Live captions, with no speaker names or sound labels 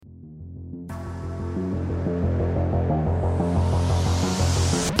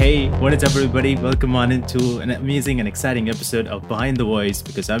Hey, what is up, everybody? Welcome on into an amazing and exciting episode of Behind the Voice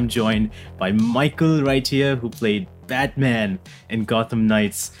because I'm joined by Michael right here, who played Batman in Gotham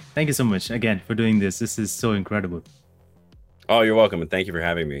Knights. Thank you so much again for doing this. This is so incredible. Oh, you're welcome, and thank you for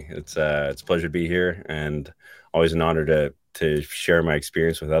having me. It's a pleasure to be here, and always an honor to share my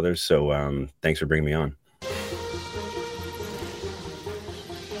experience with others. So thanks for bringing me on.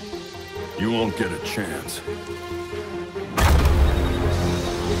 You won't get a chance.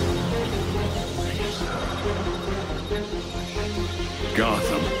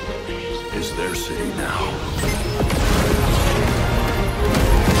 Gotham is their city now.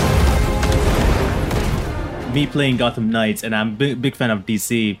 Me playing Gotham Knights, and I'm a big fan of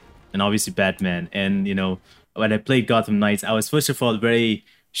DC and obviously Batman. And when I played Gotham Knights, I was first of all very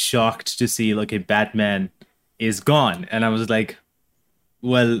shocked to see, okay, Batman is gone, and I was like,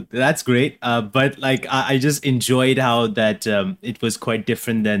 well, that's great. But like, I just enjoyed how that it was quite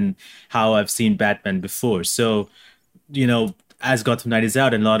different than how I've seen Batman before. So, as Gotham Knight is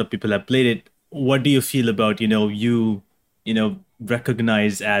out and a lot of people have played it, what do you feel about,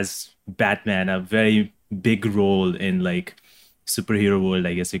 recognized as Batman, a very big role in like superhero world,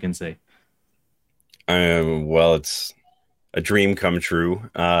 I guess you can say. Well, it's a dream come true,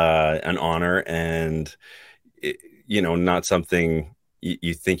 an honor, and not something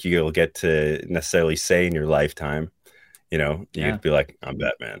you think you'll get to necessarily say in your lifetime. You'd be like, I'm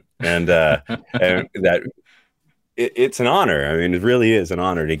Batman, and and that it's an honor. I mean, it really is an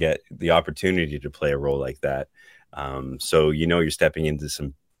honor to get the opportunity to play a role like that. So you're stepping into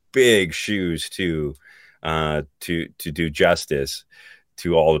some big shoes to do justice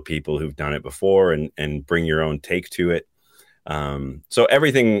to all the people who've done it before and bring your own take to it. So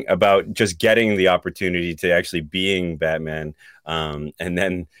everything about just getting the opportunity to actually being Batman, and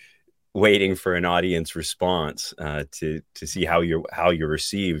then waiting for an audience response to see how you're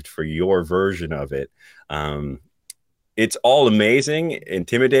received for your version of it. It's all amazing,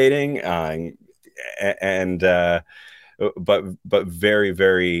 intimidating, and but very,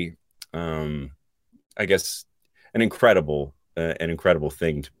 very, I guess, an incredible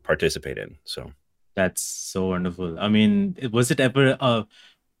thing to participate in. So That's so wonderful. I mean, was it ever a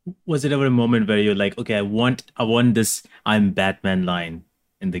moment where you're like, okay, I want this "I'm Batman" line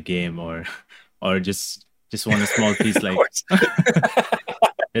in the game, or just want a small piece, like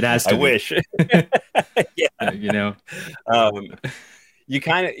it has to I be. wish. Yeah. You know, You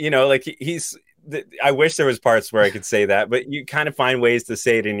kind of, like I wish there was parts where I could say that, but you kind of find ways to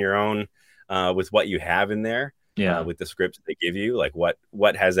say it in your own, with what you have in there, yeah, with the scripts they give you, like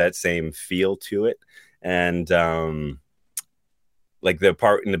what has that same feel to it. And like the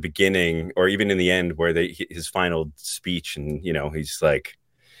part in the beginning or even in the end where his final speech, and he's like,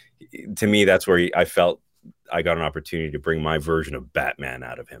 to me, that's where I felt I got an opportunity to bring my version of Batman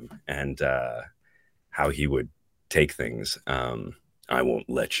out of him, and how he would take things. I won't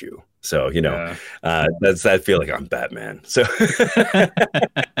let you. So, yeah. I feel like I'm Batman. So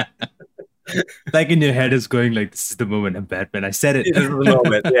Like in your head is going like, this is the moment I'm Batman. I said it. this is the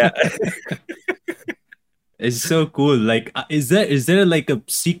moment. Yeah. It's so cool. Like, is there like a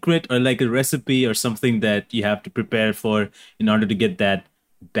secret or like a recipe or something that you have to prepare for in order to get that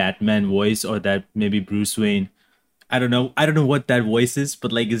Batman voice, or that maybe Bruce Wayne? I don't know. I don't know what that voice is,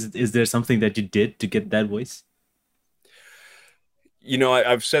 but like, is there something that you did to get that voice?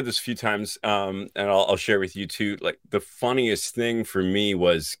 I've said this a few times, and I'll share with you too. Like, the funniest thing for me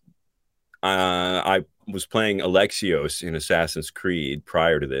was, I was playing Alexios in Assassin's Creed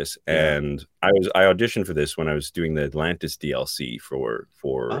prior to this, Yeah. and I auditioned for this when I was doing the Atlantis DLC for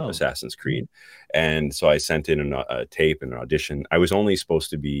Oh. Assassin's Creed, and so I sent in a tape and an audition. I was only supposed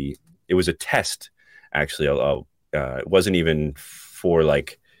to be. It was a test, actually. It wasn't even for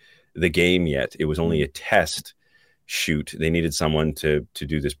like the game yet. It was only a test shoot. They needed someone to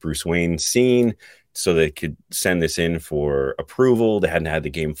do this Bruce Wayne scene so they could send this in for approval. They hadn't had the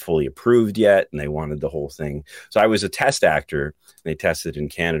game fully approved yet, and they wanted the whole thing. So I was a test actor, and they tested in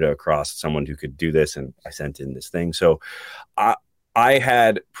Canada across someone who could do this, and I sent in this thing. So I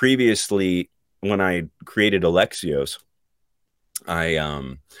had previously, when I created Alexios,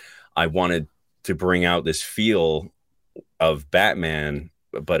 I wanted to bring out this feel of Batman,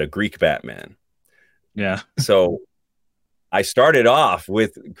 but a Greek Batman. Yeah. So I started off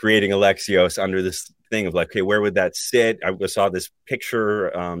with creating Alexios under this thing of like, okay, where would that sit? I saw this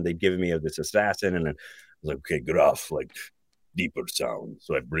picture they'd given me of this assassin, and I was like, okay, gruff, like deeper sound.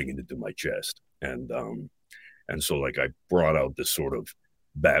 So I bring it into my chest, and so like I brought out this sort of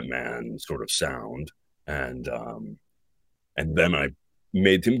Batman sort of sound, and then I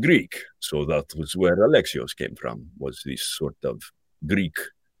made him Greek. So that was where Alexios came from, was this sort of Greek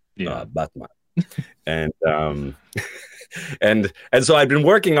Yeah. Batman. And and so I'd been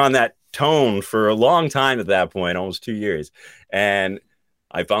working on that tone for a long time at that point, almost 2 years. And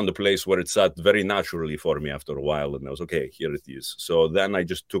I found a place where it sat very naturally for me after a while, and I was okay, here it is. So then I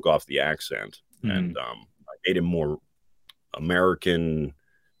just took off the accent and I made him more American,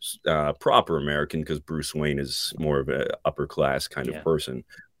 proper American, because Bruce Wayne is more of an upper class kind of person.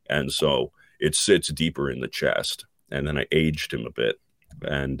 And so it sits deeper in the chest. And then I aged him a bit.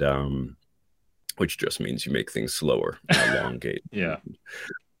 And which just means you make things slower, elongate. Yeah.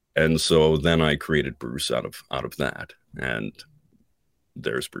 And so then I created Bruce out of that. And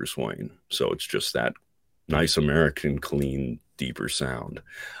there's Bruce Wayne. So it's just that nice American, clean, deeper sound.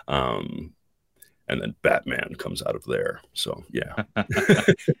 And then Batman comes out of there. So, yeah.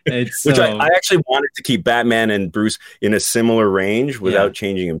 Which I actually wanted to keep Batman and Bruce in a similar range without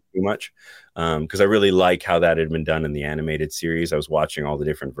changing him too much. Because I really like how that had been done in the animated series. I was watching all the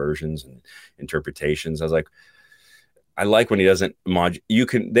different versions and interpretations. I was like, I like when he doesn't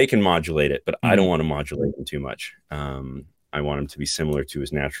they can modulate it, but I don't want to modulate him too much. I want him to be similar to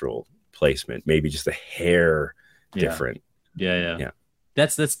his natural placement, maybe just the hair different. Yeah.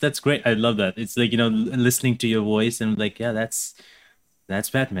 That's great. I love that. It's like, listening to your voice and like, yeah, that's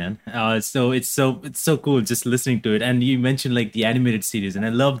Batman. So it's so cool just listening to it. And you mentioned like the animated series, and I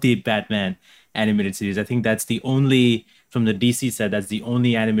love the Batman animated series. I think that's the only, from the DC side, that's the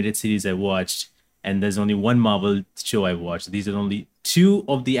only animated series I watched. And there's only one Marvel show I watched. These are only two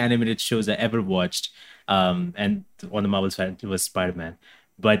of the animated shows I ever watched. And on the Marvel side, it was Spider-Man.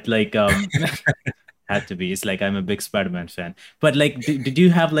 But like, had to be. It's like I'm a big Spider-Man fan. But like, did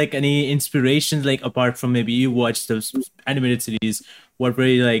you have like any inspirations, like apart from maybe you watched those animated series? What were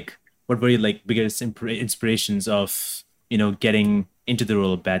you like biggest inspirations of getting into the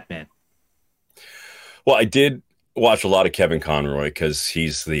role of Batman? Well, I did watch a lot of Kevin Conroy because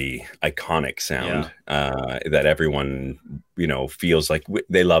he's the iconic sound that everyone feels like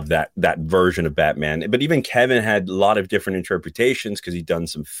they love that version of Batman. But even Kevin had a lot of different interpretations because he'd done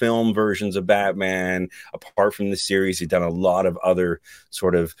some film versions of Batman. Apart from the series, he'd done a lot of other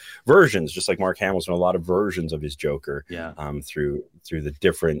sort of versions, just like Mark Hamill's done a lot of versions of his Joker through the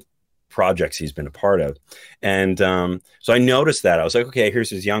different projects he's been a part of. And so I noticed that. I was like, okay, here's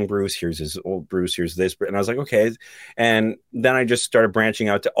his young Bruce, here's his old Bruce, here's this. And I was like, okay. And then I just started branching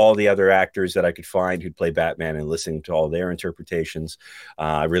out to all the other actors that I could find who'd play Batman and listening to all their interpretations.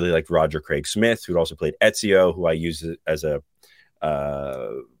 I really liked Roger Craig Smith, who'd also played Ezio, who I used as a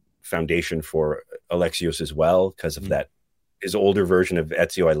foundation for Alexios as well, because of that. His older version of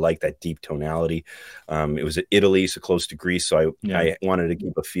Ezio, I like that deep tonality. It was Italy, so close to Greece, so I wanted to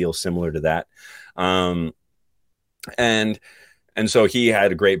keep a feel similar to that. And so he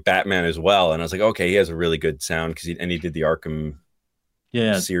had a great Batman as well, and I was like, okay, he has a really good sound because he did the Arkham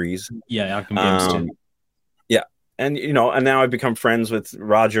series, Arkham games too. And and now I've become friends with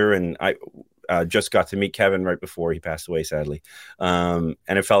Roger, and I just got to meet Kevin right before he passed away, sadly, and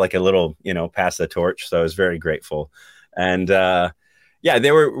it felt like a little pass the torch, so I was very grateful. And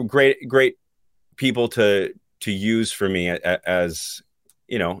they were great people to use for me as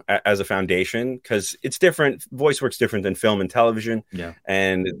as a foundation, because it's different. Voice work's different than film and television,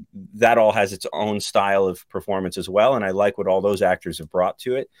 and that all has its own style of performance as well. And I like what all those actors have brought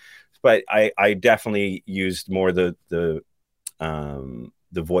to it. But I definitely used more the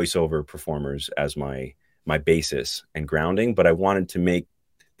voiceover performers as my basis and grounding. But I wanted to make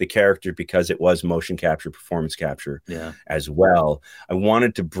the character, because it was motion capture, performance capture as well. I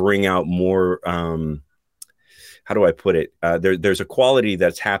wanted to bring out more, how do I put it? There's a quality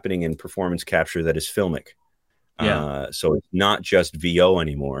that's happening in performance capture that is filmic. So it's not just VO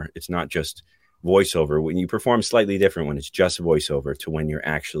anymore. It's not just voiceover. When you perform slightly different when it's just voiceover to when you're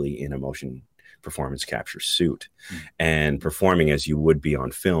actually in a motion performance capture suit and performing as you would be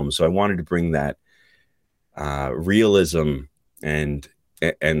on film. So I wanted to bring that realism and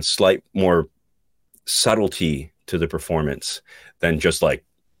slight more subtlety to the performance than just like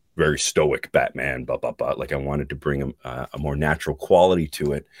very stoic Batman, blah, blah, blah. Like I wanted to bring a more natural quality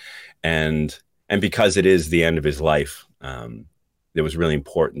to it. And because it is the end of his life, it was really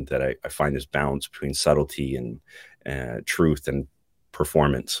important that I find this balance between subtlety and truth and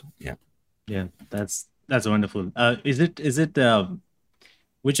performance. Yeah, that's wonderful. Is it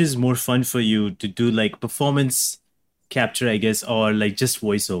which is more fun for you to do, like performance capture, I guess, or like just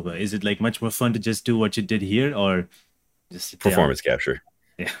voiceover? Is it like much more fun to just do what you did here, or just performance capture?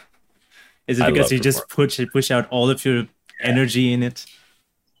 Yeah. Is it because you just push out all of your energy in it?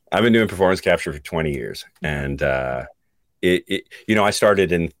 I've been doing performance capture for 20 years, and I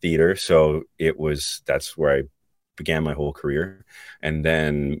started in theater, so that's where I began my whole career, and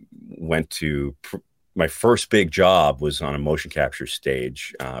then went to my first big job was on a motion capture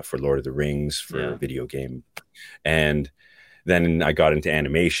stage for Lord of the Rings for a video game. And then I got into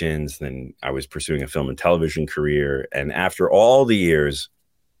animations. Then I was pursuing a film and television career. And after all the years,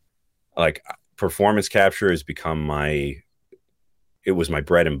 like, performance capture has become it was my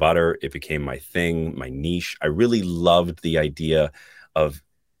bread and butter. It became my thing, my niche. I really loved the idea of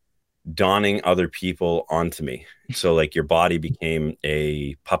donning other people onto me. So like your body became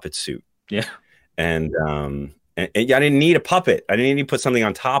a puppet suit. Yeah. And I didn't need a puppet. I didn't need to put something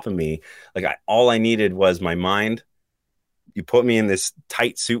on top of me. Like all I needed was my mind. You put me in this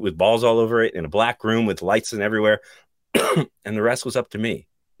tight suit with balls all over it in a black room with lights and everywhere. And the rest was up to me.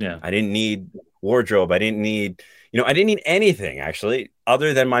 Yeah. I didn't need wardrobe. I didn't need anything actually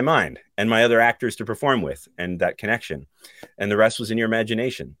other than my mind and my other actors to perform with and that connection. And the rest was in your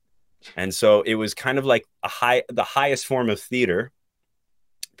imagination. And so it was kind of like the highest form of theater,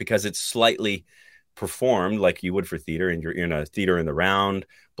 because it's slightly performed like you would for theater, and you're in a theater in the round,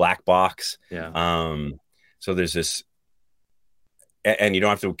 black box. Yeah. So there's this, and you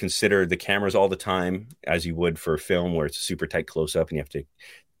don't have to consider the cameras all the time as you would for film, where it's a super tight close up and you have to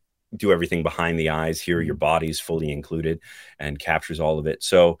do everything behind the eyes. Here, your body's fully included and captures all of it.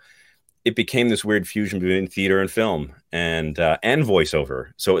 So it became this weird fusion between theater and film and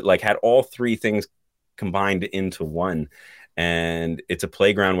voiceover. So it like had all three things combined into one. And it's a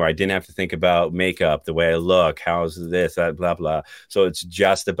playground where I didn't have to think about makeup, the way I look, how's this, that, blah, blah. So it's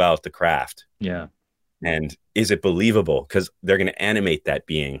just about the craft. Yeah. And is it believable? Because they're going to animate that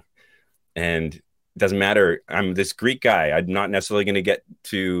being. And it doesn't matter. I'm this Greek guy. I'm not necessarily going to get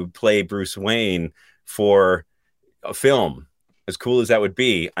to play Bruce Wayne for a film. As cool as that would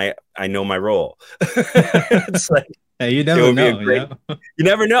be, I know my role. It's like, hey, you never know. You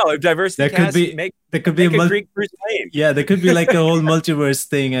never know. If diversity there could be a Greek Bruce Wayne. Yeah, there could be like a whole multiverse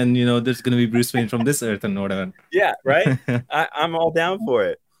thing, and there's going to be Bruce Wayne from this earth and whatever. Yeah, right. I'm all down for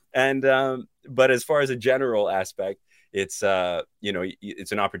it. And but as far as a general aspect, it's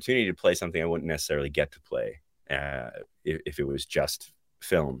it's an opportunity to play something I wouldn't necessarily get to play if it was just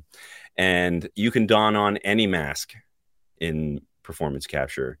film. And you can don on any mask in performance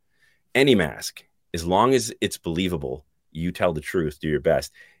capture, any mask, as long as it's believable. You tell the truth, do your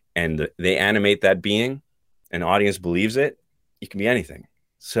best, and they animate that being, and the audience believes it. You can be anything.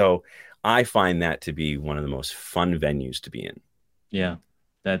 So I find that to be one of the most fun venues to be in. Yeah.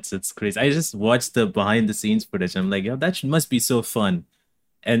 It's crazy. I just watched the behind the scenes footage. I'm like, that must be so fun.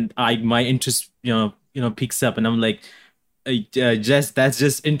 And my interest, peaks up, and I'm like, that's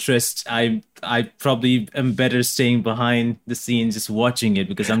just interest. I probably am better staying behind the scenes, just watching it,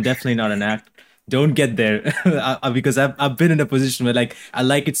 because I'm definitely not an actor. Don't get there because I've been in a position where like I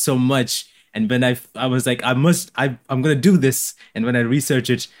like it so much, and when I was like I'm gonna do this, and when I research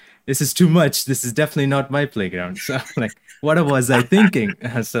it, this is too much. This is definitely not my playground. So like, what was I thinking?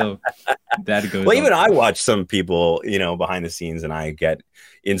 So that goes. Well, even I watch some people, behind the scenes, and I get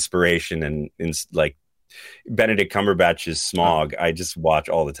inspiration and like Benedict Cumberbatch's Smog. I just watch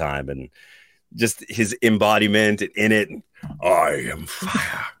all the time, and just his embodiment in it. I am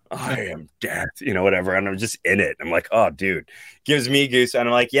fire. I am death. Whatever. And I'm just in it. I'm like, oh, dude, gives me goose. And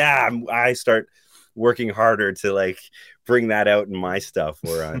I'm like, yeah. I start working harder to like bring that out in my stuff,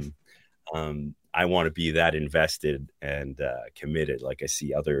 where I want to be that invested and committed. Like I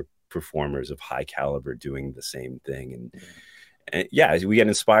see other performers of high caliber doing the same thing, and yeah, we get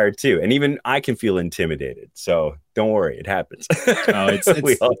inspired too. And even I can feel intimidated. So don't worry, it happens. Oh, it's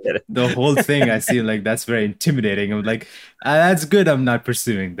we all get it. The whole thing. I see like that's very intimidating. I'm like, that's good. I'm not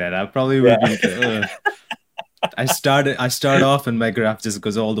pursuing that. I probably will be. I start off and my graph just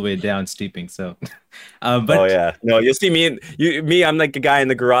goes all the way down steeping. So, but oh yeah, no, you'll see me. I'm like the guy in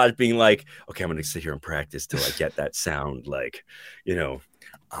the garage being like, okay, I'm gonna sit here and practice till I get that sound. Like,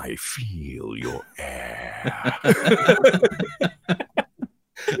 I feel your air.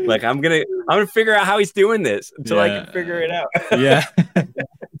 Like I'm gonna figure out how he's doing this until I can figure it out. Yeah,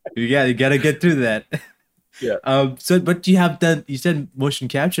 you gotta get through that. Yeah. So, but you said motion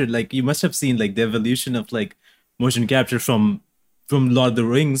capture. Like you must have seen like the evolution of like motion capture from Lord of the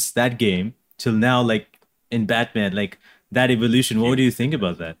Rings, that game, till now, like in Batman, like that evolution. What do you think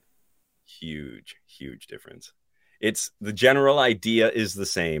about that? Huge difference. It's the general idea is the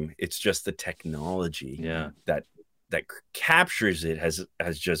same. It's just the technology that captures it has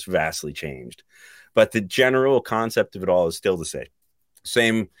just vastly changed. But the general concept of it all is still the same.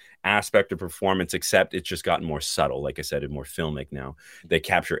 Same aspect of performance, except it's just gotten more subtle. Like I said, it's more filmic now. They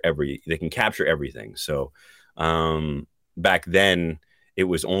can capture everything. So back then it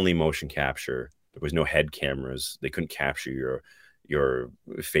was only motion capture. There was no head cameras. They couldn't capture your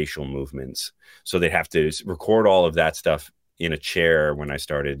facial movements. So they'd have to record all of that stuff in a chair. When I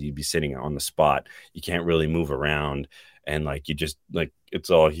started, you'd be sitting on the spot. You can't really move around. And like, you just like, it's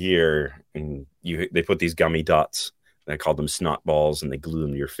all here. And they put these gummy dots. I call them snot balls, and they glue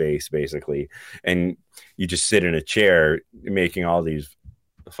them to your face basically. And you just sit in a chair making all these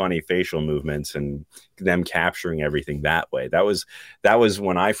funny facial movements and them capturing everything that way. That was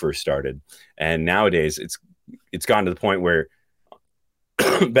when I first started. And nowadays it's gotten to the point where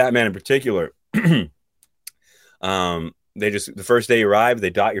Batman in particular, they just, the first day you arrive, they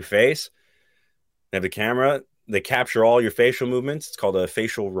dot your face, they have the camera, they capture all your facial movements. It's called a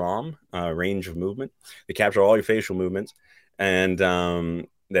facial ROM, range of movement. They capture all your facial movements, and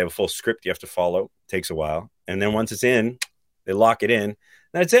they have a full script you have to follow. It takes a while. And then once it's in, they lock it in.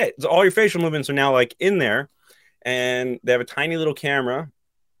 That's it. So all your facial movements are now like in there, and they have a tiny little camera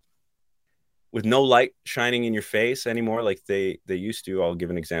with no light shining in your face anymore like they used to. I'll give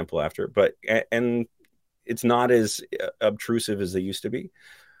an example after, but and it's not as obtrusive as they used to be.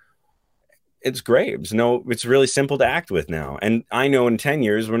 It's great. It's really simple to act with now. And I know in 10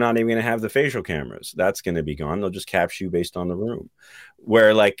 years, we're not even going to have the facial cameras. That's going to be gone. They'll just capture you based on the room.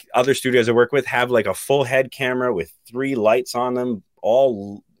 Where like other studios I work with have like a full head camera with 3 lights on them,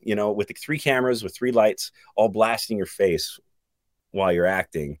 all, with the 3 cameras with 3 lights, all blasting your face while you're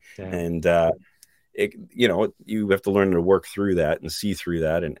acting. Damn. And, you have to learn to work through that and see through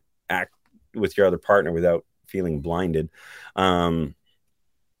that and act with your other partner without feeling blinded.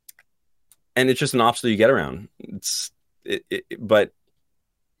 And it's just an obstacle you get around. But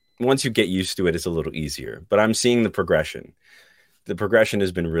once you get used to it, it's a little easier. But I'm seeing the progression. The progression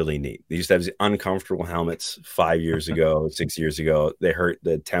has been really neat. They used to have these uncomfortable helmets 5 years ago, 6 years ago. They hurt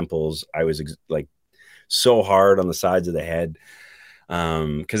the temples. I was like so hard on the sides of the head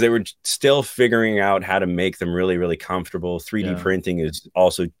because they were still figuring out how to make them really, really comfortable. 3D printing is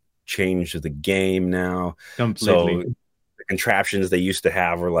also changed the game now. Completely. So contraptions they used to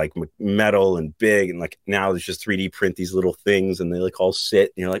have were like metal and big, and like now there's just 3D print these little things and they like all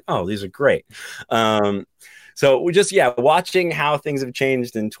sit and you're like, oh, these are great. So we just watching how things have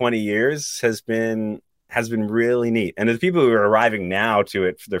changed in 20 years has been really neat. And the people who are arriving now to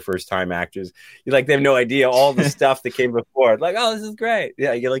it for their first time actors, they have no idea all the stuff that came before. Like, oh, this is great.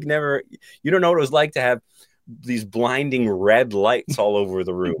 Yeah, you don't know what it was like to have these blinding red lights all over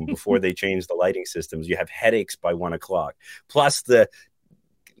the room before they changed the lighting systems. You have headaches by 1 o'clock, plus the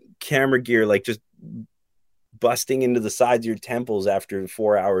camera gear like just busting into the sides of your temples after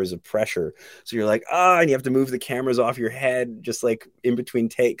 4 hours of pressure. So you're like, and you have to move the cameras off your head just like in between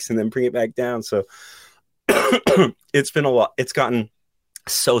takes and then bring it back down. So it's been a lot. It's gotten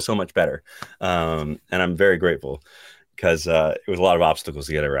so much better, and I'm very grateful. Because it was a lot of obstacles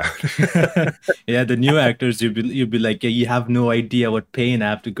to get around. Yeah, the new actors, you'd be like, you have no idea what pain I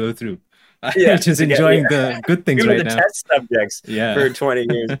have to go through. Yeah, just enjoying the good things right now. Test subjects for 20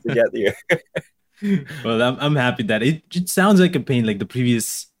 years to get there. Well, I'm happy that it sounds like a pain. Like the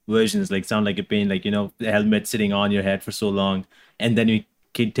previous versions, like sound like a pain. Like the helmet sitting on your head for so long, and then you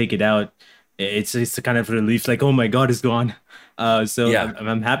can take it out. It's a kind of relief. Like, oh my God, it's gone.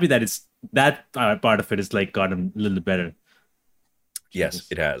 I'm happy that it's. That part of it is like gotten a little better. Yes,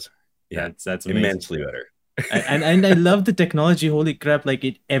 it has. Yeah, that's amazing. Immensely better. and I love the technology. Holy crap!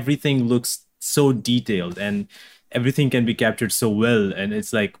 Like everything looks so detailed and everything can be captured so well. And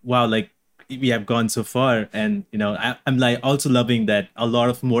it's like, wow, like we have gone so far. And I'm like also loving that a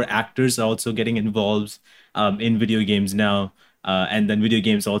lot of more actors are also getting involved in video games now, and then video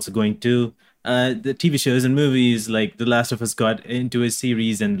games also going to. The TV shows and movies, like The Last of Us got into a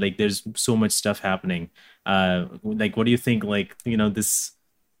series, and like there's so much stuff happening. Like, what do you think? Like, this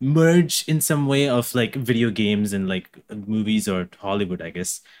merge in some way of like video games and like movies or Hollywood, I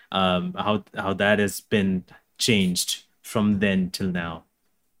guess. How that has been changed from then till now.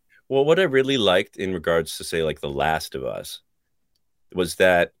 Well, what I really liked in regards to say like The Last of Us was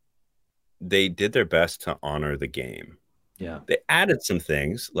that they did their best to honor the game. Yeah, they added some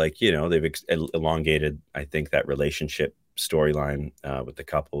things like, they've elongated, I think, that relationship storyline with the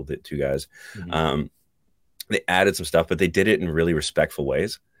couple, the 2 guys. Mm-hmm. They added some stuff, but they did it in really respectful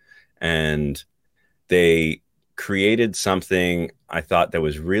ways. And they created something I thought that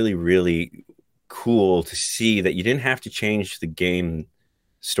was really, really cool to see, that you didn't have to change the game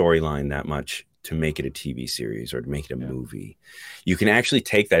storyline that much to make it a TV series or to make it a movie. You can actually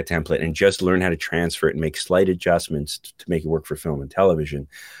take that template and just learn how to transfer it and make slight adjustments to make it work for film and television.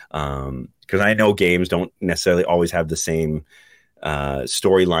 Because I know games don't necessarily always have the same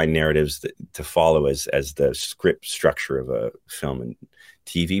storyline narratives to follow as the script structure of a film and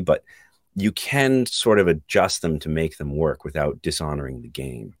TV, but you can sort of adjust them to make them work without dishonoring the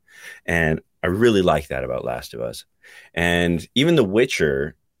game. And I really like that about Last of Us. And even The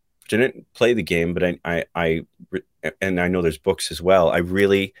Witcher, which I didn't play the game, but I and I know there's books as well. I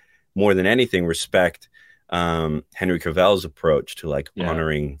really, more than anything, respect Henry Cavill's approach to like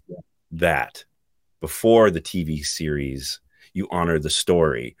honoring that. Before the TV series, you honor the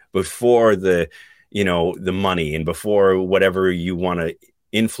story. Before the, the money, and before whatever you want to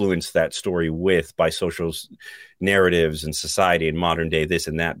influence that story with by social narratives and society and modern day this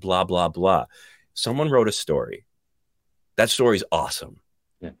and that, blah, blah, blah. Someone wrote a story. That story's awesome.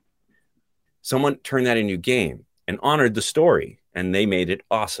 Yeah. Someone turned that into a game and honored the story, and they made it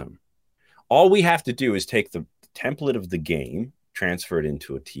awesome. All we have to do is take the template of the game, transfer it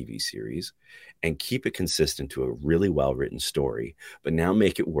into a TV series, and keep it consistent to a really well-written story, but now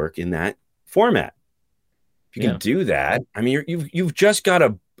make it work in that format. If you can do that, I mean, you've just got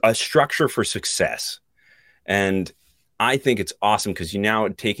a structure for success. And I think it's awesome because you're now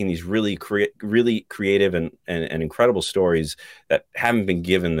taking these really creative and incredible stories that haven't been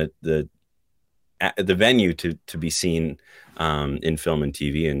given the venue to be seen in film and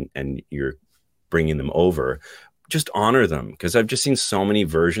TV, and you're bringing them over. Just honor them, because I've just seen so many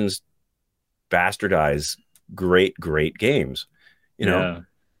versions bastardize great games. It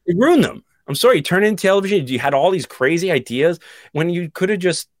ruined them. I'm sorry, you turn in television, you had all these crazy ideas when you could have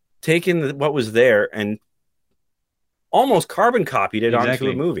just taken what was there and almost carbon copied it onto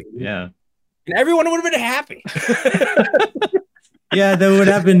a movie. Yeah. And everyone would have been happy. Yeah, there would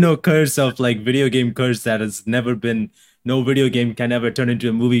have been no curse of like video game curse that has never been. No video game can ever turn into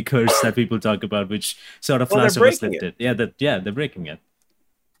a movie curse that people talk about, which sort of Last of Us lifted. Yeah, they're breaking it.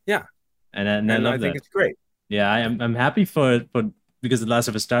 Yeah, and I love that. I think it's great. Yeah, I'm happy for because The Last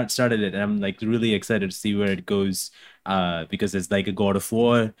of Us started it, and I'm like really excited to see where it goes. Because there's like a God of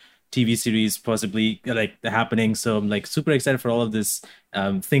War TV series possibly like happening, so I'm like super excited for all of this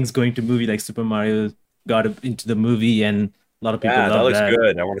things going to movie, like Super Mario got into the movie, and a lot of people love that. Looks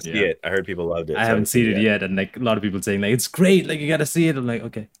good. I want to see it. I heard people loved it. I haven't seen it yet, and like a lot of people saying like it's great, like you gotta see it. I'm like,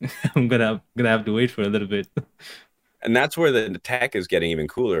 okay, I'm gonna have to wait for a little bit. And that's where the tech is getting even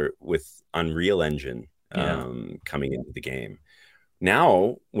cooler with Unreal Engine coming into the game.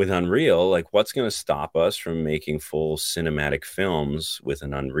 Now with Unreal, like what's going to stop us from making full cinematic films with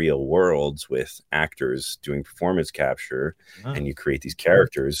an Unreal worlds with actors doing performance capture, and you create these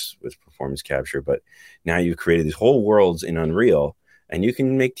characters with performance capture, but now you've created these whole worlds in Unreal, and you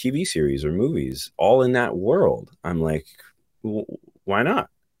can make TV series or movies all in that world. I'm like, why not?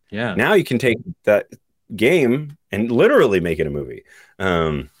 Yeah. Now you can take that game and literally make it a movie.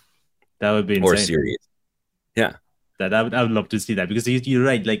 That would be insane. Or series. Yeah. I would love to see that, because you're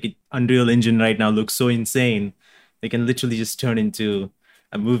right. Like Unreal Engine right now looks so insane. They can literally just turn into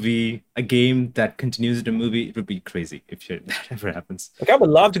a movie, a game that continues into a movie. It would be crazy if that ever happens. Like I would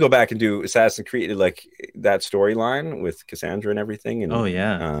love to go back and do Assassin's Creed, like that storyline with Cassandra and everything. And,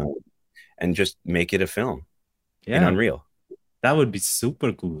 and just make it a film in Unreal. That would be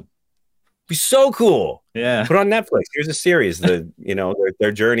super cool. Be so cool. Yeah. Put on Netflix. Here's a series.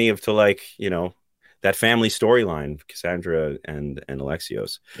 Their journey of to like, that family storyline, Cassandra and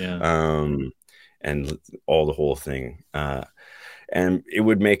Alexios, and the whole thing. And it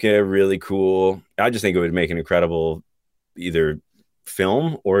would make a really cool, I just think it would make an incredible either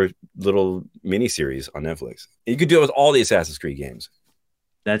film or little miniseries on Netflix. You could do it with all the Assassin's Creed games.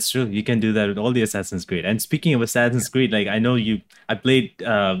 That's true. You can do that with all the Assassin's Creed. And speaking of Assassin's Creed, like I know I played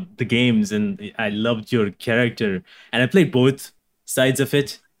the games and I loved your character, and I played both sides of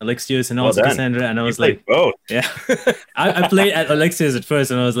it. Alexios and also Cassandra, and I was like, both. Yeah. I played at Alexios at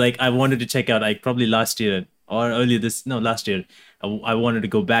first, and I was like, I wanted to check out, like probably last year or last year, I wanted to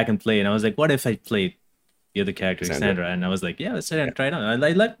go back and play, and I was like, what if I played the other character, Cassandra? And I was like, yeah, let's try it out.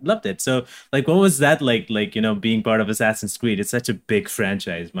 I loved it. So like, what was that like being part of Assassin's Creed? It's such a big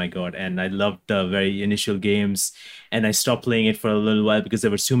franchise, my God. And I loved the very initial games, and I stopped playing it for a little while because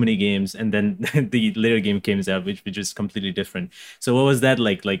there were so many games, and then the later game came out, which was completely different. So what was that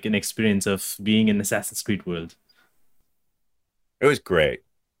like an experience of being in Assassin's Creed world? It was great.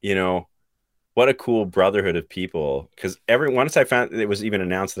 What a cool brotherhood of people. Because once I found it was even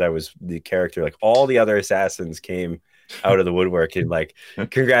announced that I was the character, like all the other assassins came out of the woodwork and like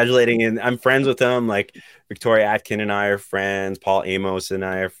congratulating, and I'm friends with them. Like Victoria Atkin and I are friends, Paul Amos and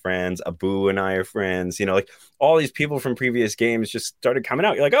I are friends, Abu and I are friends. Like all these people from previous games just started coming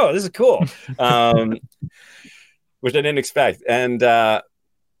out. You're like, oh, this is cool, which I didn't expect. And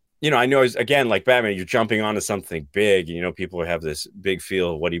I know, again, like Batman, you're jumping onto something big. People have this big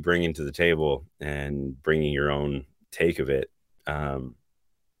feel of what are you bringing to the table and bringing your own take of it.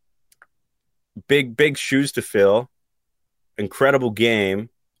 big shoes to fill. Incredible game.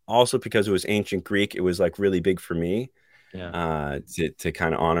 Also because it was ancient Greek, it was like really big for me Yeah. to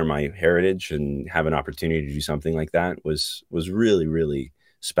kind of honor my heritage and have an opportunity to do something like that was really really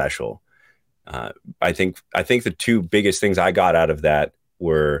special. Uh, I think the two biggest things I got out of that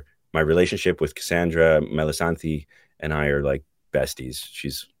were my relationship with Cassandra Melisanthi, and I are like besties.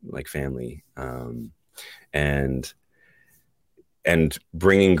 She's like family, and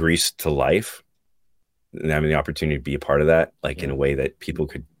bringing Greece to life and having the opportunity to be a part of that, like in a way that people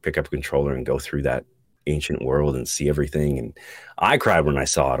could pick up a controller and go through that ancient world and see everything. And I cried when I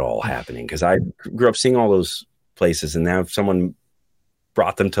saw it all happening because I grew up seeing all those places, and now someone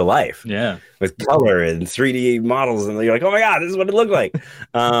brought them to life with color and 3D models, and you're like, oh my god, this is what it looked like.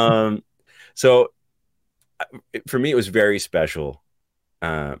 So for me, it was very special,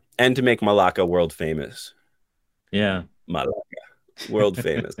 and to make Malacca world famous. Malacca world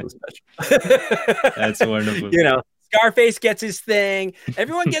famous was special. That's wonderful. You know, Scarface gets his thing,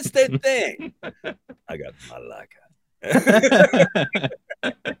 everyone gets their thing. I got Malacca.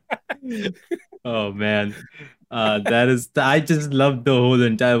 Oh man, that is, I just loved the whole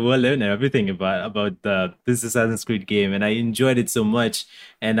entire world and everything about this Assassin's Creed game, and I enjoyed it so much,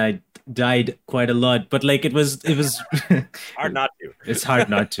 and I died quite a lot, but like it was hard not to. It's hard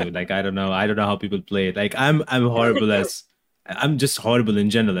not to. Like I don't know how people play it. Like I'm just horrible in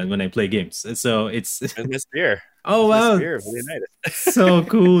general, and when I play games, so it's the spear. Oh wow, so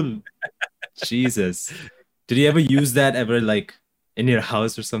cool. Jesus, did you ever use that ever, like in your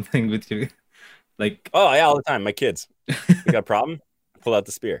house or something with you? Like, oh yeah, all the time. My kids, you got a problem? Pull out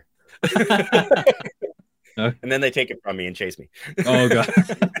the spear, and then they take it from me and chase me. Oh god.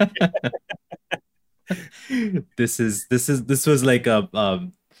 This was like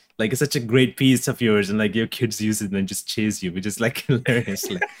such a great piece of yours, and like your kids use it and then just chase you, which is like hilarious.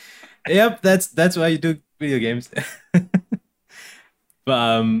 Like, yep, that's why you do video games.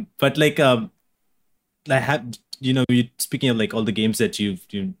 But like I have, you speaking of like all the games that you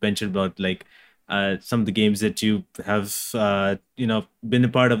mentioned about, like some of the games that you have been a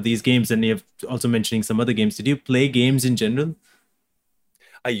part of these games, and you've also mentioning some other games. Did you play games in general?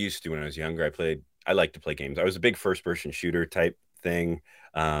 I used to when I was younger. I liked to play games. I was a big first person shooter type thing.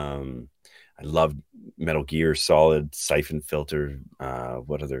 I loved Metal Gear Solid, Siphon Filter,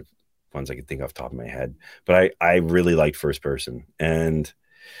 what other ones I could think off the top of my head. But I really liked first person. And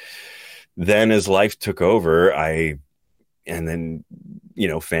then as life took over, and then,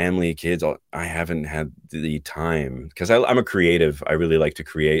 family, kids, I haven't had the time because I'm a creative. I really like to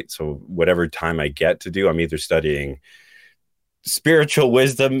create. So whatever time I get to do, I'm either studying spiritual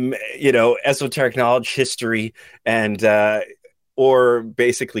wisdom, esoteric knowledge, history, and or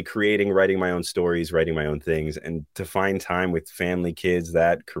basically writing my own stories, writing my own things. And to find time with family, kids,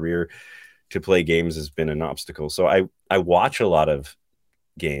 that career, to play games has been an obstacle. So I watch a lot of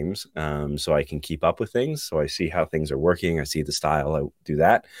games, so I can keep up with things. So I see how things are working. I see the style. I do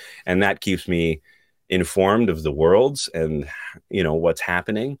that. And that keeps me informed of the worlds and, what's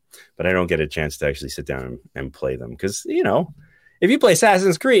happening. But I don't get a chance to actually sit down and play them because, if you play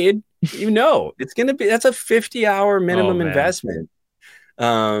Assassin's Creed, it's going to be, that's a 50-hour minimum investment.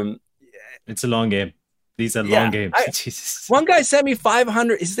 It's a long game. These are long games. Jesus. One guy sent me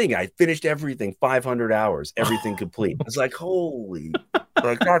 500. His thing, I finished everything, 500 hours, everything complete. I was like, holy,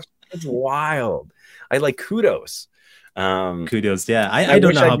 like that's wild. I like kudos. Kudos. Yeah. I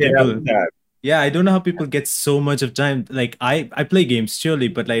don't know how people. Yeah, I don't know how people get so much of time. Like I play games surely,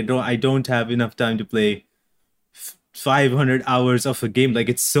 but I don't have enough time to play 500 hours of a game. Like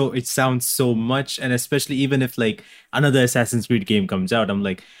it sounds so much, and especially even if like another Assassin's Creed game comes out, I'm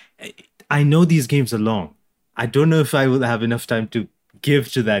like, I know these games are long. I don't know if I will have enough time to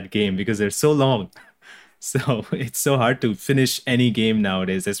give to that game because they're so long. So it's so hard to finish any game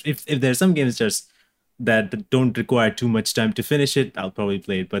nowadays. If there's some games just that don't require too much time to finish it, I'll probably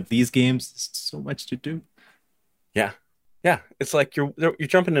play it. But these games, it's so much to do. Yeah. Yeah. It's like you're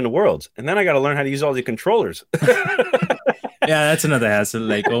jumping into worlds, and then I got to learn how to use all the controllers. Yeah, that's another hassle.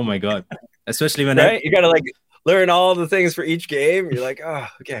 Like, oh my God. Especially when you got to like learn all the things for each game. You're like, oh,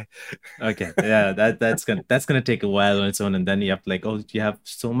 okay. Yeah, that's gonna take a while on its own, and then you have like, oh, you have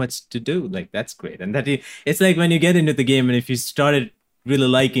so much to do. Like that's great. And it's like when you get into the game, and if you started really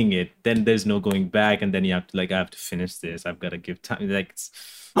liking it, then there's no going back, and then you have to like, I have to finish this. I've got to give time. Like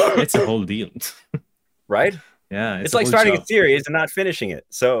it's a whole deal. Right? Yeah. It's like starting a series and not finishing it.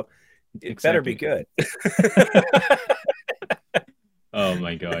 So it better be good. Oh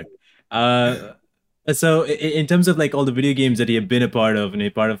my God. So in terms of like all the video games that you've been a part of, and you're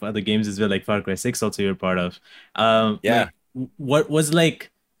part of other games as well, like Far Cry 6 also you're part of. Yeah.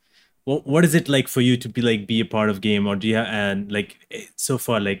 Like, what what is it like for you to be a part of game, or do you have, and so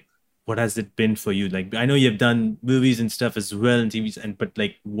far, what has it been for you? Like, I know you've done movies and stuff as well and TVs, and but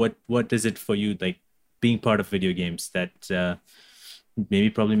like what is it for you, like being part of video games that maybe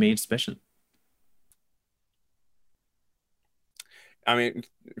probably made it special? I mean,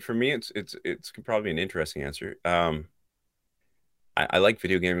 for me, it's probably an interesting answer. I like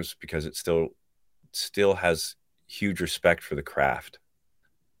video games because it still has huge respect for the craft.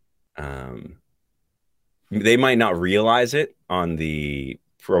 Um, they might not realize it on the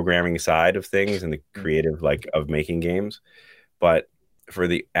programming side of things and the creative like of making games, but for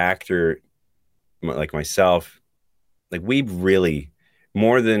the actor like myself, like we really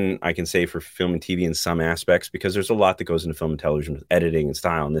more than I can say for film and TV in some aspects, because there's a lot that goes into film and television with editing and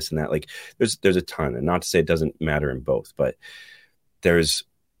style and this and that. Like there's a ton, and not to say it doesn't matter in both, but there's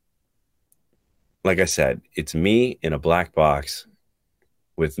like I said, it's me in a black box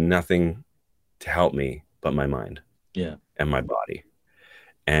with nothing to help me but my mind Yeah. and my body.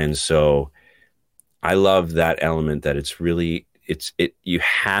 And so I love that element that you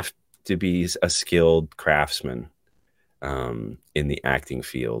have to be a skilled craftsman in the acting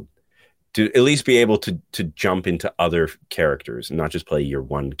field to at least be able to jump into other characters and not just play your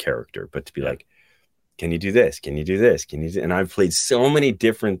one character, but to be like, can you do this? Can you do this? Can you do? And I've played so many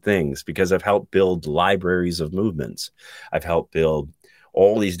different things because I've helped build libraries of movements. I've helped build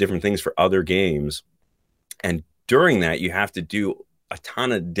all these different things for other games. And during that, you have to do a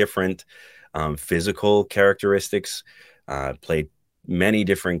ton of different physical characteristics, played many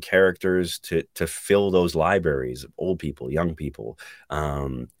different characters to fill those libraries of old people, young people.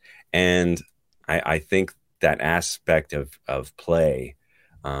 And I think that aspect of play,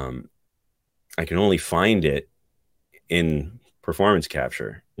 I can only find it in performance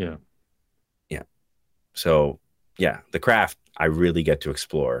capture. Yeah. Yeah. So yeah, the craft I really get to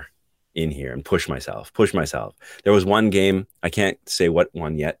explore in here and push myself. There was one game, I can't say what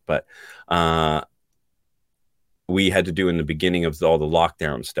one yet, but we had to do in the beginning of all the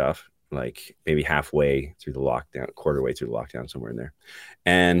lockdown stuff, like maybe halfway through the lockdown, quarter way through the lockdown, somewhere in there.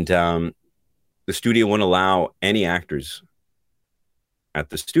 And the studio wouldn't allow any actors at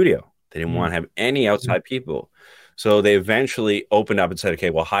the studio. They didn't want to have any outside people. So they eventually opened up and said, okay,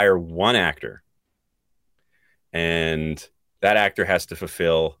 we'll hire one actor. And that actor has to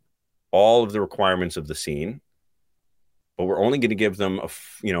fulfill all of the requirements of the scene. But we're only going to give them a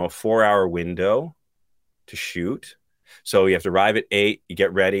 4-hour window to shoot. So you have to arrive at 8, you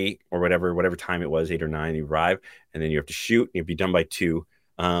get ready or whatever time it was, 8 or 9, you arrive, and then you have to shoot, and you'll be done by 2.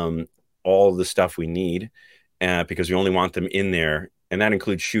 All the stuff we need, because we only want them in there. And that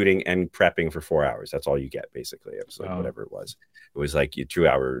includes shooting and prepping for 4 hours. That's all you get, basically. It was like whatever it was. It was like you 2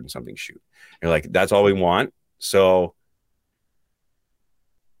 hour and something shoot. You're like, that's all we want. So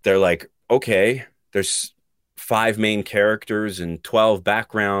they're like, okay, there's 5 main characters and 12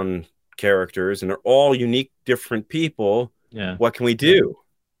 background characters, and they're all unique, different people. Yeah. What can we do?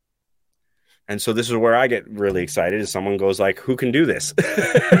 And so this is where I get really excited. Is someone goes like, who can do this?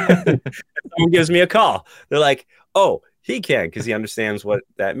 Someone gives me a call. They're like, oh, he can, because he understands what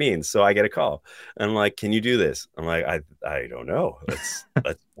that means. So I get a call. And I'm like, can you do this? I'm like, I don't know. Let's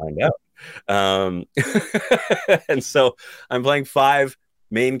find out. And so I'm playing 5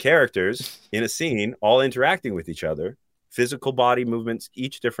 main characters in a scene, all interacting with each other, physical body movements,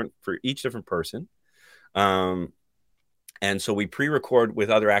 each different for each different person. And so we pre-record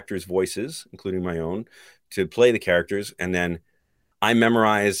with other actors' voices, including my own, to play the characters. And then I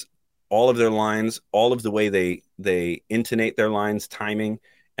memorize all of their lines, all of the way they intonate their lines, timing,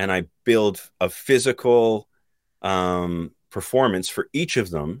 and I build a physical performance for each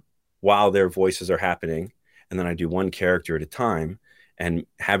of them while their voices are happening. And then I do one character at a time and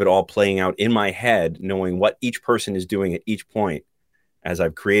have it all playing out in my head, knowing what each person is doing at each point. As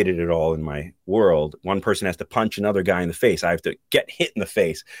I've created it all in my world, one person has to punch another guy in the face. I have to get hit in the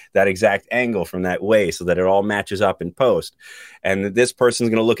face, that exact angle from that way, so that it all matches up in post. And this person's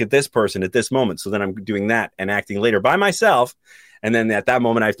going to look at this person at this moment. So then I'm doing that and acting later by myself. And then at that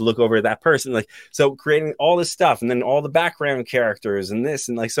moment, I have to look over at that person. Like, so creating all this stuff, and then all the background characters and this,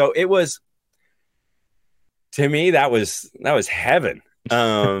 and like, so it was, to me, that was heaven.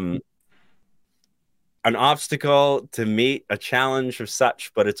 An obstacle to meet, a challenge of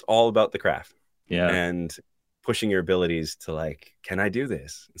such, but it's all about the craft. Yeah. And pushing your abilities to like, can I do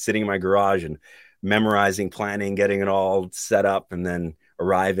this? Sitting in my garage and memorizing, planning, getting it all set up, and then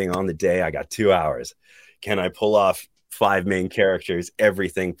arriving on the day. I got 2 hours. Can I pull off 5 main characters,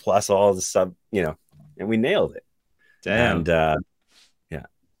 everything, plus all the sub, and we nailed it. Damn. And yeah.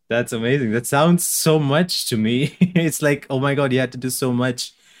 That's amazing. That sounds so much to me. It's like, oh my God, you had to do so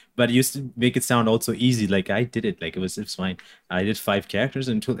much but you used to make it sound also easy. Like I did it, like it was fine. I did 5 characters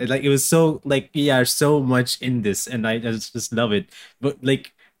and like it was so like yeah, so much in this, and I just love it. But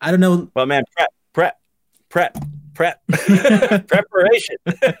like I don't know. Well, man, prep, preparation.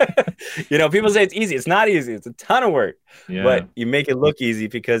 People say it's easy. It's not easy. It's a ton of work, Yeah. but you make it look easy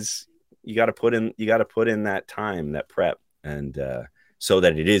because you got to put in that time, that prep, and so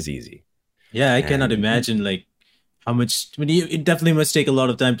that it is easy. Yeah, I cannot And imagine like how much. I mean, it definitely must take a lot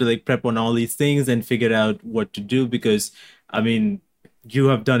of time to like prep on all these things and figure out what to do because, I mean, you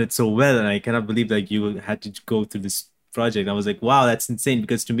have done it so well, and I cannot believe like you had to go through this project. I was like, wow, that's insane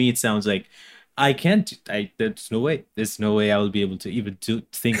because to me it sounds like I can't. There's no way. There's no way I will be able to even to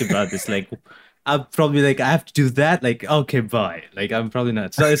think about this. Like, I'm probably like I have to do that. Like, okay, bye. Like, I'm probably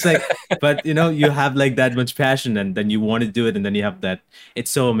not. So it's like, but you have like that much passion, and then you want to do it, and then you have that.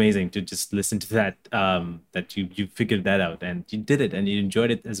 It's so amazing to just listen to that. That you figured that out, and you did it, and you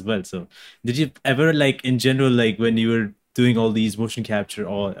enjoyed it as well. So, did you ever like in general, like when you were doing all these motion capture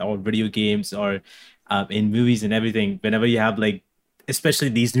or video games or in movies and everything, whenever you have like, especially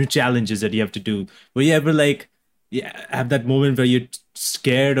these new challenges that you have to do, were you ever like, yeah, have that moment where you're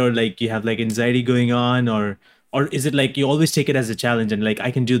scared or like you have like anxiety going on, or is it like you always take it as a challenge and like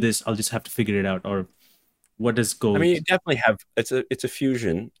I can do this, I'll just have to figure it out, or what does I go? mean, you definitely have. It's a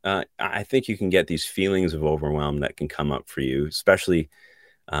fusion. I think you can get these feelings of overwhelm that can come up for you, especially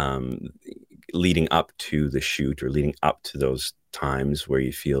um, leading up to the shoot or leading up to those times where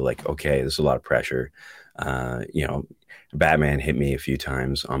you feel like, okay, there's a lot of pressure. Batman hit me a few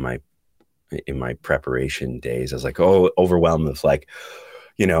times in my preparation days. I was like, oh, overwhelmed with like,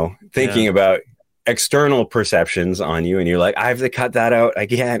 Yeah. thinking about external perceptions on you, and you're like, I have to cut that out. I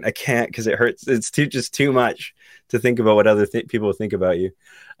can't because it hurts. It's just too much to think about what other people think about you.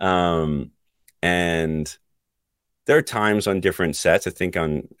 And there are times on different sets. I think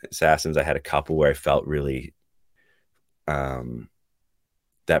on Assassins, I had a couple where I felt really um,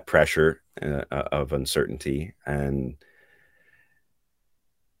 that pressure of uncertainty, and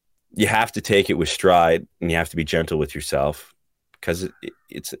you have to take it with stride, and you have to be gentle with yourself because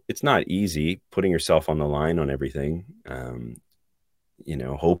it's not easy putting yourself on the line on everything.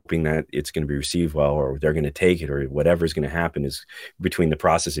 Hoping that it's going to be received well, or they're going to take it, or whatever's going to happen is between the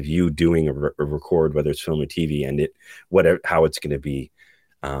process of you doing a record, whether it's film or TV, and how it's going to be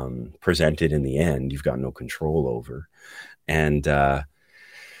presented in the end, you've got no control over. And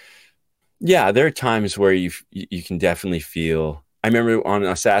yeah, there are times where you can definitely feel. I remember on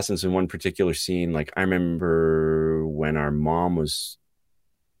Assassins in one particular scene, like I remember when our mom was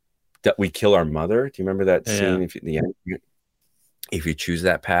that we kill our mother. Do you remember that Yeah. scene? If you choose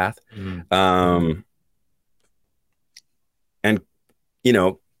that path, Mhm. and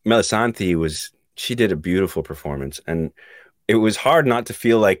Melisandre she did a beautiful performance, and it was hard not to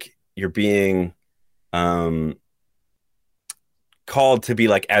feel like you're being called to be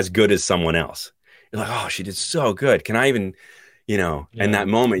like as good as someone else. You're like, oh, she did so good. Can I even, in Yeah. that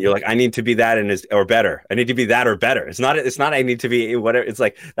moment, you're like, I need to be that or better. I need to be that or better. It's not I need to be whatever. It's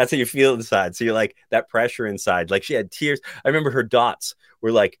like, that's how you feel inside. So you're like that pressure inside. Like she had tears. I remember her dots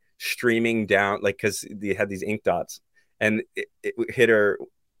were like streaming down, like, cause they had these ink dots, and it hit her,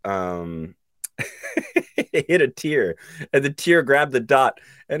 it hit a tear, and the tear grabbed the dot,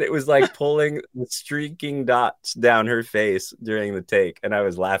 and it was like pulling the streaking dots down her face during the take, and I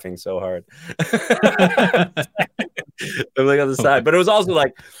was laughing so hard. I'm like on the side, but it was also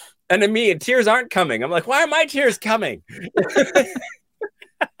like, and to me, tears aren't coming. I'm like, why are my tears coming?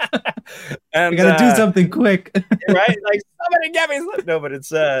 I And gotta do something quick. right, like somebody get me no, but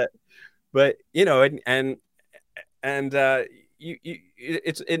it's but and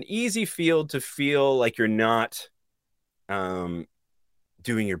it's an easy field to feel like you're not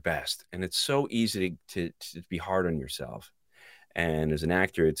doing your best, and it's so easy to be hard on yourself. And as an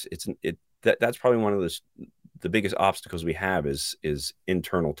actor, that's probably one of the biggest obstacles we have is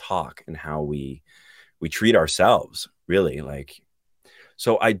internal talk and how we treat ourselves, really. Like,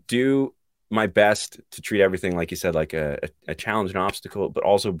 so I do my best to treat everything, like you said, like a challenge, an obstacle, but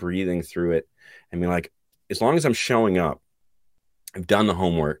also breathing through it. I mean, like, as long as I'm showing up, I've done the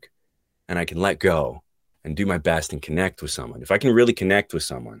homework, and I can let go and do my best and connect with someone. If I can really connect with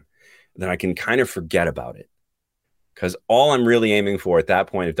someone, then I can kind of forget about it. Because all I'm really aiming for at that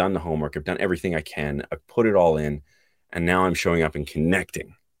point, I've done the homework, I've done everything I can, I've put it all in, and now I'm showing up and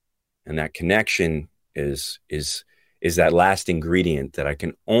connecting. And that connection is that last ingredient that I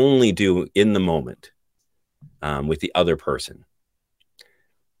can only do in the moment with the other person.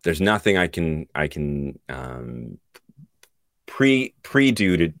 There's nothing I can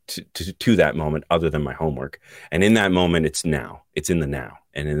prelude to that moment other than my homework. And in that moment, it's now. It's in the now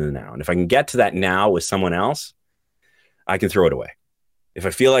and in the now. And if I can get to that now with someone else, I can throw it away. If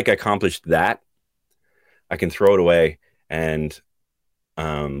I feel like I accomplished that, I can throw it away and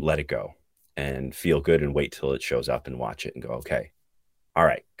let it go and feel good and wait till it shows up and watch it and go, okay, all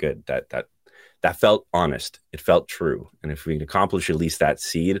right, good. That felt honest. It felt true. And if we can accomplish at least that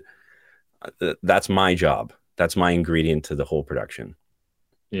seed, that's my job. That's my ingredient to the whole production.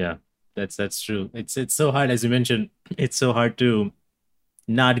 Yeah, that's true. It's so hard, as you mentioned. It's so hard to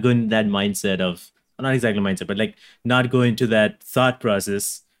not go into that mindset of, not exactly mindset, but like not go into that thought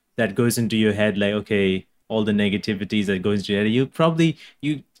process that goes into your head, like, okay, all the negativities that goes into your head. You probably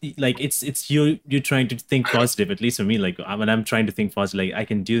you like it's you trying to think positive. At least for me, like when I'm trying to think positive, like I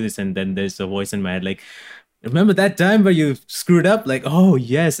can do this, and then there's a voice in my head like, remember that time where you screwed up? Like, oh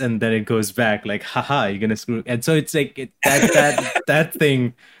yes, and then it goes back like, haha, you're gonna screw. And so it's like that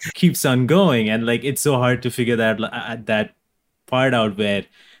thing keeps on going, and like it's so hard to figure that part out where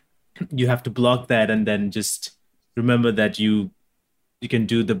you have to block that and then just remember that you can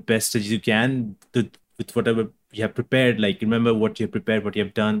do the best as you can with whatever you have prepared. Like remember what you have prepared, what you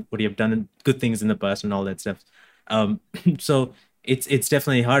have done, and good things in the past, and all that stuff. So it's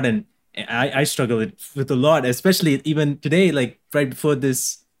definitely hard, and I struggle with a lot, especially even today. Like right before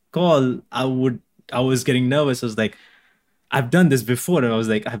this call, I was getting nervous. I was like, I've done this before, and I was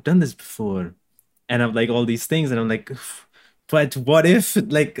like, I've done this before, and I'm like all these things, and I'm like, but what if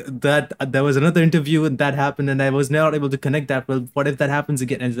like that there was another interview and that happened and I was not able to connect that? Well, what if that happens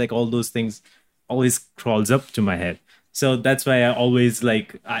again? And it's like all those things always crawls up to my head. So that's why I always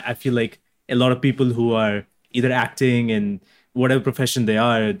like I feel like a lot of people who are either acting in whatever profession they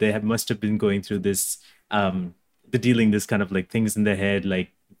are, they have must have been going through this the dealing this kind of like things in their head,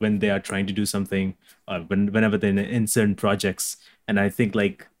 like when they are trying to do something, or whenever they're in certain projects. And I think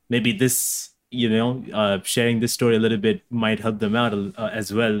like maybe this, sharing this story a little bit might help them out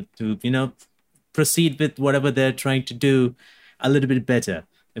as well to, proceed with whatever they're trying to do a little bit better,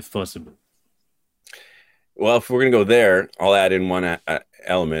 if possible. Well, if we're going to go there, I'll add in one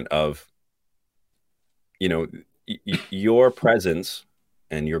element of, your presence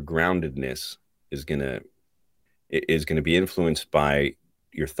and your groundedness is going to be influenced by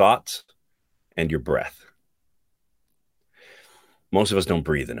your thoughts and your breath. Most of us don't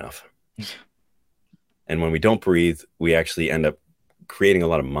breathe enough. And when we don't breathe, we actually end up creating a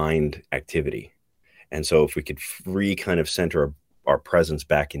lot of mind activity. And so if we could kind of center our presence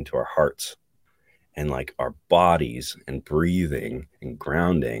back into our hearts and like our bodies and breathing and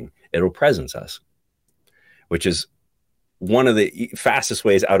grounding, it'll presence us, which is one of the fastest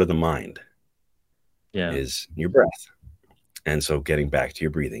ways out of the mind. Yeah. Is your breath. And so getting back to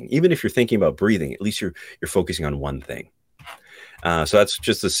your breathing, even if you're thinking about breathing, at least you're focusing on one thing. So that's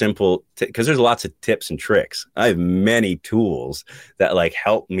just a simple, because there's lots of tips and tricks. I have many tools that like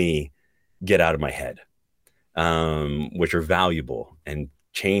help me get out of my head, which are valuable and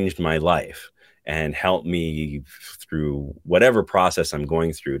changed my life and helped me through whatever process I'm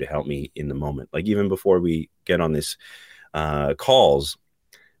going through to help me in the moment. Like even before we get on this calls,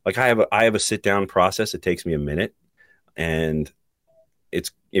 like I have a sit down process. It takes me a minute, and it's,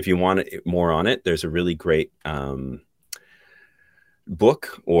 if you want more on it, there's a really great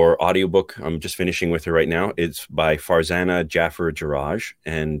book or audiobook I'm just finishing with it right now. It's by Farzana Jaffer Jarraj,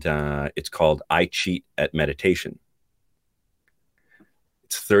 and it's called I Cheat at Meditation.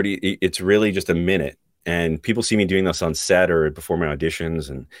 It's really just a minute, and people see me doing this on set or before my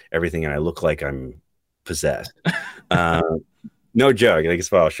auditions and everything, and I look like I'm possessed. No joke. Like,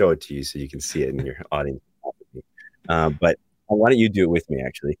 I'll show it to you so you can see it in your audience. But why don't you do it with me,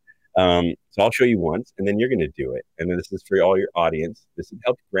 actually? So I'll show you once, and then you're going to do it. And then this is for all your audience. This will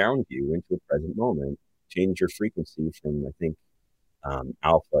help ground you into the present moment, change your frequency from, I think,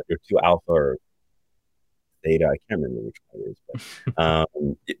 alpha or to alpha or theta. I can't remember which one it is,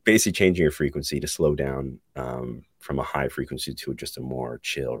 but basically changing your frequency to slow down from a high frequency to just a more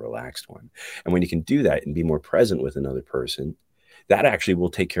chill, relaxed one. And when you can do that and be more present with another person, that actually will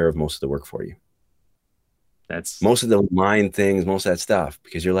take care of most of the work for you. That's most of the mind things, most of that stuff,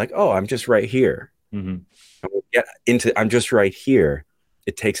 because you're like, oh, I'm just right here. Mm-hmm. And we get into I'm just right here.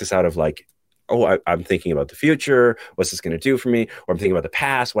 It takes us out of like, oh, I'm thinking about the future. What's this going to do for me? Or I'm thinking about the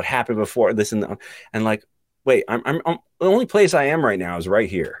past. What happened before this and like, wait, I'm the only place I am right now is right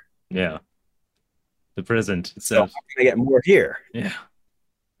here. Yeah, the present itself. So I'm gonna get more here. Yeah,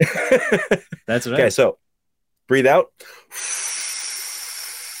 that's right. Okay, so breathe out.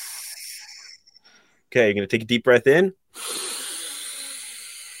 Okay, you're going to take a deep breath in.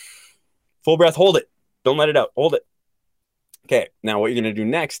 Full breath, hold it. Don't let it out. Hold it. Okay, now what you're going to do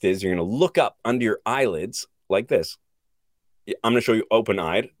next is you're going to look up under your eyelids like this. I'm going to show you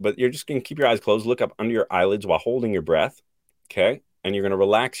open-eyed, but you're just going to keep your eyes closed, look up under your eyelids while holding your breath, okay? And you're going to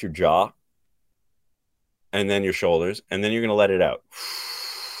relax your jaw and then your shoulders, and then you're going to let it out.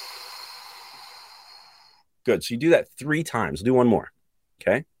 Good. So you do that 3 times. Do one more,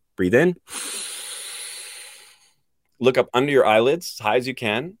 okay? Breathe in. Look up under your eyelids as high as you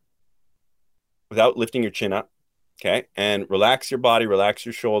can without lifting your chin up, okay? And relax your body, relax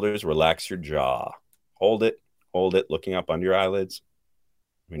your shoulders, relax your jaw. Hold it, looking up under your eyelids.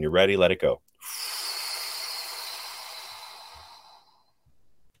 When you're ready, let it go.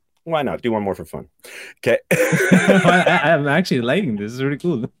 Why not? Do one more for fun. Okay. I'm actually liking this. This is really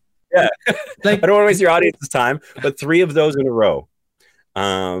cool. Yeah. Like, I don't want to waste your audience's time, but 3 of those in a row.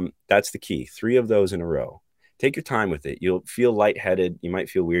 That's the key. 3 of those in a row. Take your time with it. You'll feel lightheaded. You might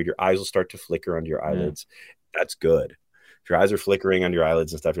feel weird. Your eyes will start to flicker under your eyelids. That's good. If your eyes are flickering under your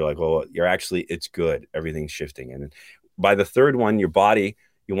eyelids and stuff, you're like, well, it's good. Everything's shifting. And by the 3rd one, your body,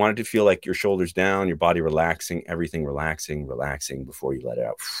 you want it to feel like your shoulders down, your body relaxing, everything relaxing before you let it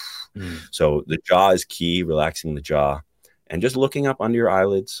out. So the jaw is key, relaxing the jaw, and just looking up under your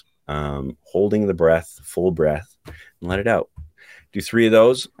eyelids, holding the breath, full breath, and let it out. Do 3 of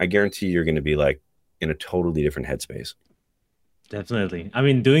those. I guarantee you're going to be like in a totally different headspace. Definitely. I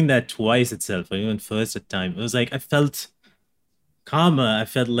mean, doing that twice itself, or even first time, it was like I felt calmer. I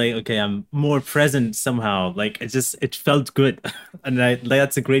felt like, okay, I'm more present somehow. Like it felt good. And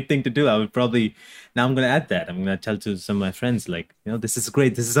that's a great thing to do. I would probably, now I'm going to add that. I'm going to tell to some of my friends, like, this is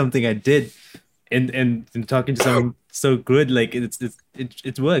great. This is something I did. And talking to someone so good, like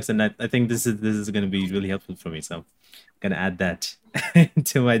it works. And I think this is going to be really helpful for me. So I'm going to add that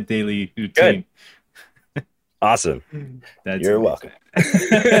to my daily routine. Good. Awesome. You're welcome.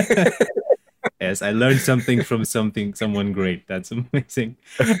 Yes, I learned something from someone great. That's amazing.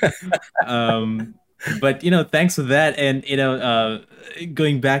 But thanks for that. And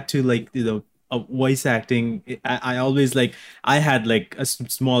going back to voice acting, I always I had like a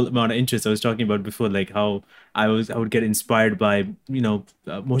small amount of interest. I was talking about before, like how I would get inspired by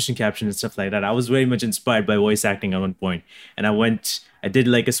motion caption and stuff like that. I was very much inspired by voice acting at one point, and I did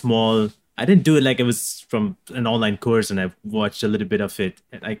like a small. I didn't do it like it was from an online course, and I watched a little bit of it,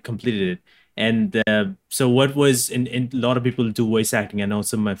 and I completed it. And so what was, in a lot of people do voice acting. I know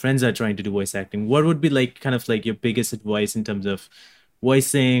some of my friends are trying to do voice acting. What would be kind of your biggest advice in terms of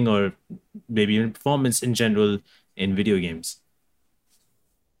voicing, or maybe even performance in general in video games?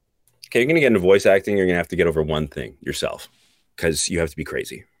 Okay, you're going to get into voice acting. You're going to have to get over one thing, yourself, because you have to be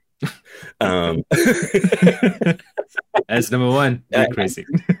crazy. That's number one. Be crazy.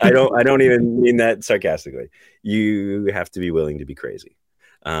 I don't even mean that sarcastically. You have to be willing to be crazy.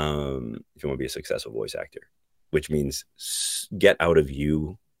 If you want to be a successful voice actor, which means get out of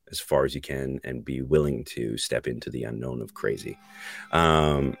you as far as you can and be willing to step into the unknown of crazy.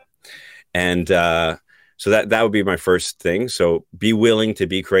 So that would be my first thing. So be willing to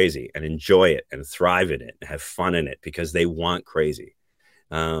be crazy and enjoy it and thrive in it and have fun in it, because they want crazy.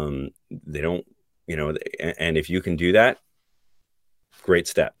 They don't, and if you can do that, great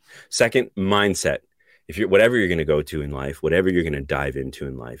step. Second, mindset. Whatever you're going to go to in life, whatever you're going to dive into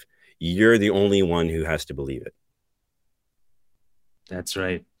in life, you're the only one who has to believe it. That's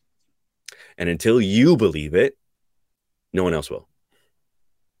right. And until you believe it, no one else will.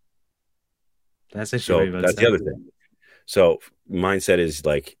 That's actually that's the other thing. So mindset is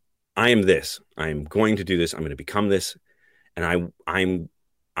like, I am this. I am going to do this. I'm going to become this. And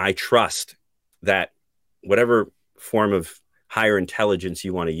I trust that whatever form of higher intelligence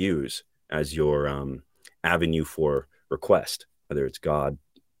you want to use as your avenue for request, whether it's God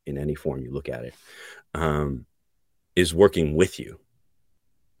in any form you look at it, is working with you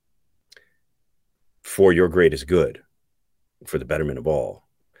for your greatest good, for the betterment of all.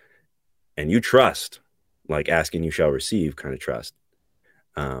 And you trust, like asking you shall receive kind of trust.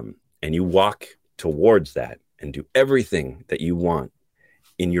 And you walk towards that and do everything that you want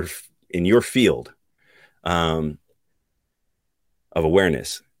in your field of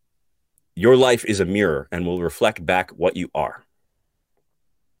awareness. Your life is a mirror and will reflect back what you are.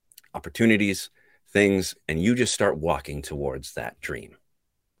 Opportunities, things, and you just start walking towards that dream.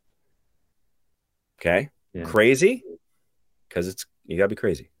 Okay? Yeah. Crazy? Because you gotta be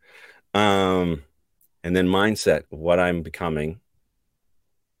crazy. And then mindset, what I'm becoming,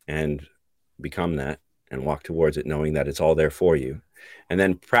 and become that and walk towards it, knowing that it's all there for you. And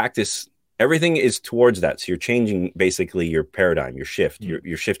then practice. Everything is towards that. So you're changing basically your paradigm, your shift.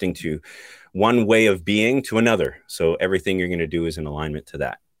 You're shifting to one way of being to another. So everything you're going to do is in alignment to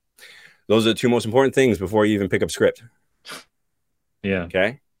that. Those are the 2 most important things before you even pick up script. Yeah.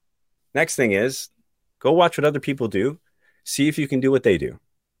 Okay. Next thing is go watch what other people do. See if you can do what they do.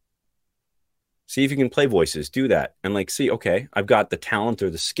 See if you can play voices. Do that. And like, see, okay, I've got the talent or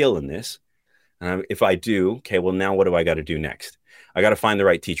the skill in this. If I do, okay, well, now what do I got to do next? I got to find the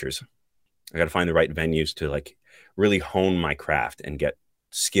right teachers. I got to find the right venues to like really hone my craft and get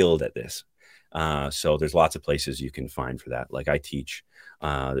skilled at this. So there's lots of places you can find for that. Like I teach,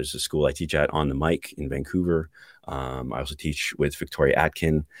 there's a school I teach at on the mic in Vancouver. I also teach with Victoria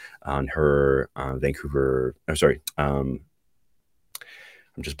Atkin on her Vancouver. I'm sorry.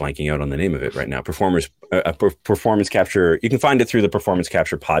 I'm just blanking out on the name of it right now. Performance Capture. You can find it through the Performance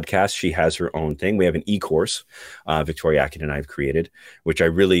Capture podcast. She has her own thing. We have an e-course, Victoria Atkin and I have created, which I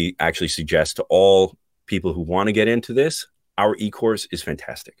really actually suggest to all people who want to get into this. Our e-course is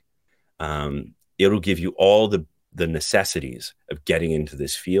fantastic. It'll give you all the necessities of getting into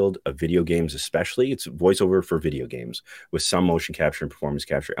this field of video games, especially. It's voiceover for video games with some motion capture and performance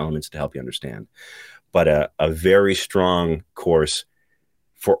capture elements to help you understand. But a very strong course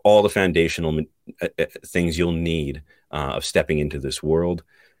for all the foundational things you'll need of stepping into this world.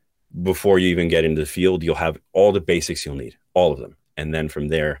 Before you even get into the field, you'll have all the basics you'll need, all of them. And then from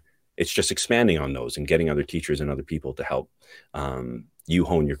there, it's just expanding on those and getting other teachers and other people to help you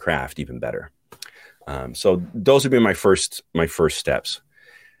hone your craft even better. So those would be my first steps.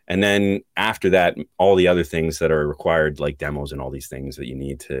 And then after that, all the other things that are required, like demos and all these things that you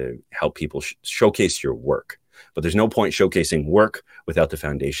need to help people showcase your work. But there's no point showcasing work without the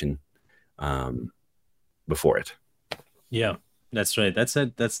foundation before it. Yeah, that's right.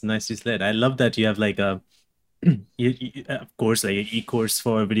 That's nicely said. I love that you have like a, of course, like an e-course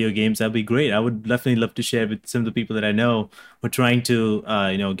for video games. That'd be great. I would definitely love to share with some of the people that I know who are trying to,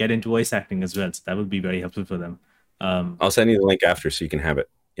 get into voice acting as well. So that would be very helpful for them. I'll send you the link after so you can have it.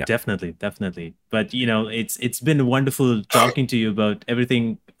 Yeah. Definitely. But it's been wonderful talking to you about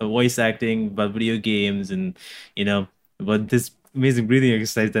everything, voice acting, about video games, and about this amazing breathing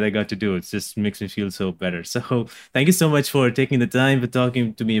exercise that I got to do. It just makes me feel so better. So thank you so much for taking the time for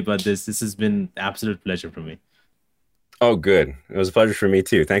talking to me about this. This has been an absolute pleasure for me. Oh, good. It was a pleasure for me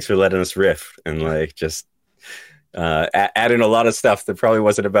too. Thanks for letting us riff and like just add in a lot of stuff that probably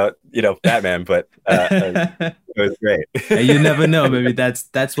wasn't about Batman, but it was great. You never know. Maybe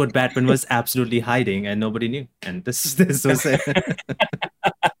that's what Batman was absolutely hiding and nobody knew. And this was it.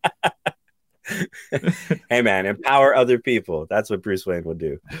 Hey man, empower other people. That's what Bruce Wayne would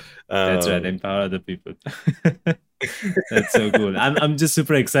do. That's right, empower other people. That's so cool. I'm just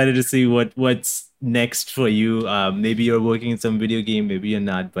super excited to see what's next for you. Maybe you're working in some video game, maybe you're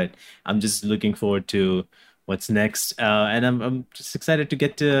not, but I'm just looking forward to what's next. And I'm just excited to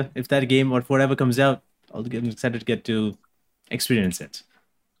get to, if that game or whatever comes out, I'm excited to get to experience it.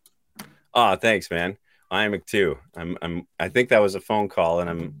 Oh, thanks, man. I am too. I think that was a phone call,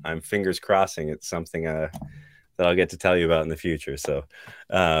 and I'm fingers crossing it's something that I'll get to tell you about in the future. So,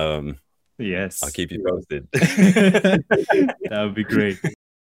 yes, I'll keep you posted. That would be great.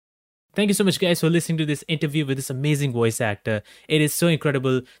 Thank you so much, guys, for listening to this interview with this amazing voice actor. It is so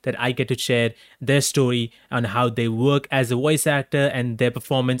incredible that I get to share their story on how they work as a voice actor and their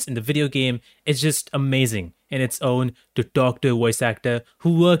performance in the video game. It's just amazing in its own to talk to a voice actor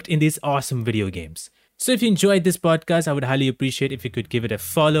who worked in these awesome video games. So if you enjoyed this podcast, I would highly appreciate if you could give it a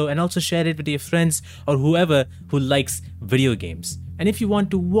follow and also share it with your friends or whoever who likes video games. And if you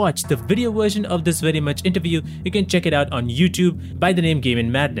want to watch the video version of this very much interview, you can check it out on YouTube by the name Game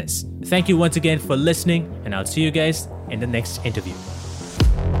and Madness. Thank you once again for listening, and I'll see you guys in the next interview.